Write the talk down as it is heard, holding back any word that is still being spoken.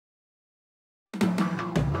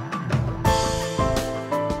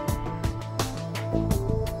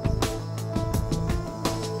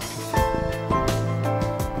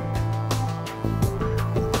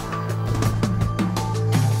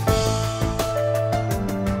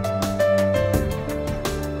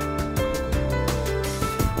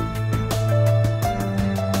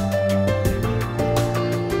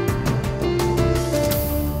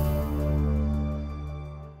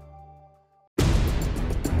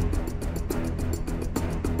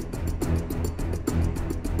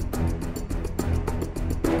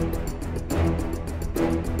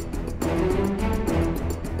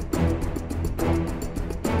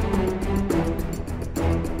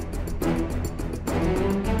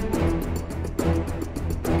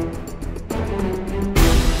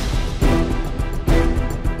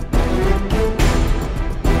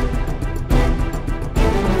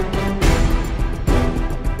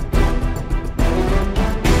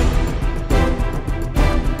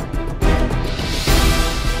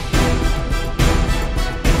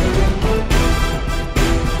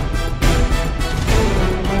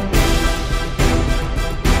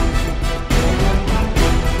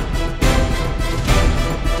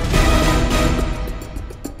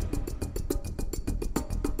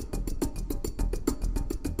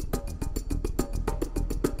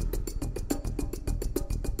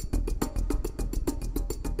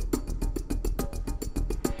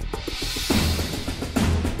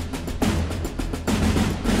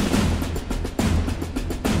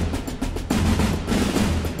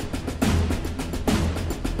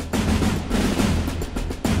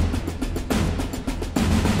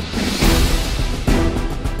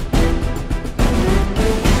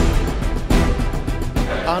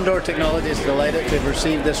Condor Technology is delighted to have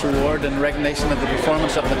received this award in recognition of the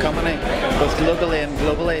performance of the company, both locally and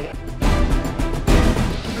globally.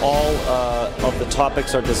 All of the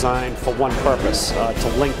topics are designed for one purpose, to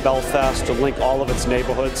link Belfast, to link all of its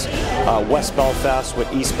neighborhoods, West Belfast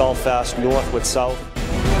with East Belfast, North with South.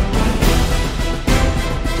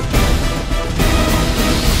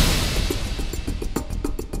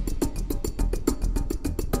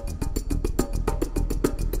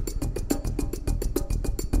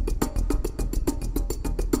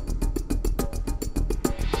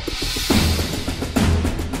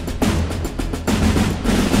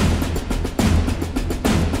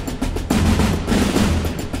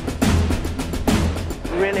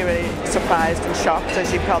 Really surprised and shocked,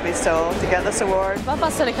 as you probably saw, to get this award.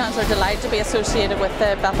 Belfast City Council are delighted to be associated with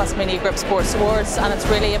the BelfastMediaGroup Sports Awards, and it's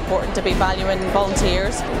really important to be valuing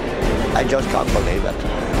volunteers. I just can't believe it.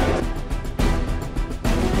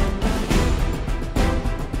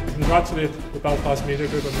 Congratulate the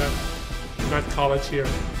BelfastMediaGroup and Met College here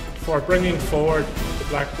for bringing forward the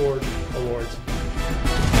Blackboard Awards.